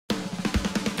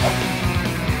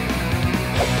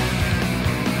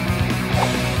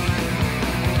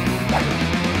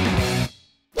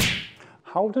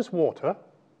how does water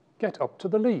get up to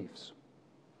the leaves?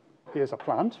 Here's a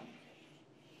plant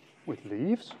with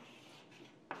leaves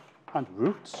and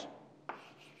roots,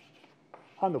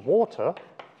 and the water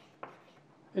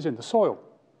is in the soil,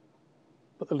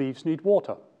 but the leaves need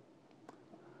water.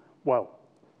 Well,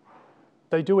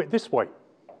 they do it this way.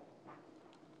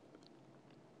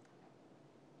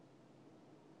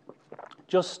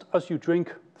 Just as you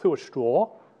drink through a straw,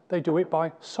 they do it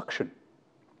by suction.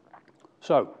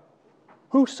 So,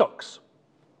 who sucks?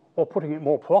 Or putting it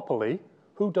more properly,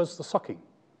 who does the sucking?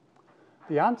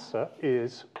 The answer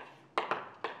is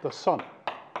the sun.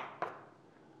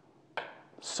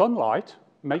 Sunlight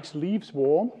makes leaves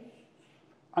warm,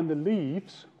 and the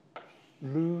leaves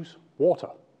lose water.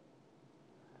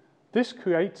 This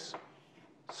creates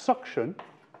suction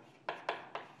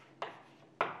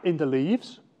in the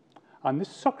leaves, and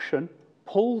this suction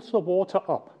pulls the water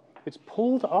up. It's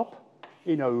pulled up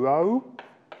in a row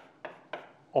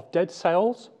of dead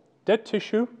cells, dead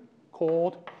tissue,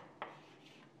 called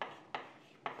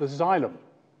the xylem.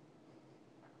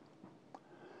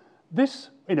 This,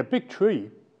 in a big tree,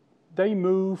 they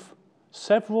move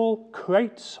several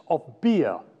crates of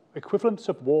beer, equivalents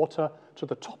of water, to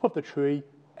the top of the tree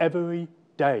every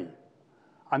day.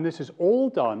 And this is all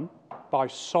done by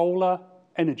solar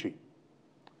energy.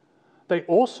 They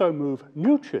also move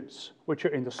nutrients, which are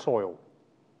in the soil,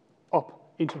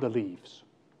 up into the leaves.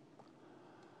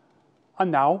 And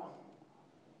now,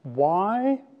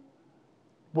 why,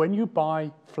 when you buy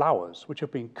flowers which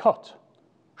have been cut,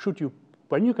 should you,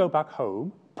 when you go back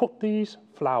home, put these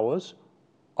flowers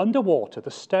underwater,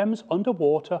 the stems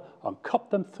underwater, and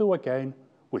cut them through again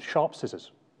with sharp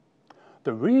scissors?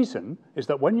 The reason is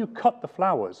that when you cut the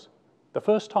flowers the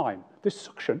first time, this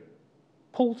suction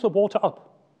pulls the water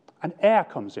up and air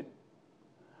comes in.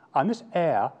 And this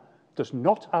air does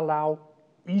not allow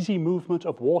easy movement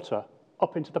of water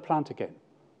up into the plant again.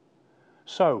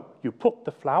 So you put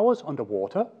the flowers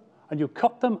underwater and you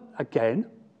cut them again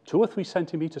 2 or 3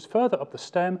 centimeters further up the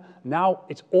stem. Now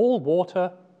it's all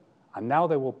water, and now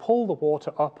they will pull the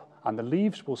water up and the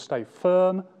leaves will stay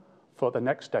firm for the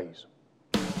next days.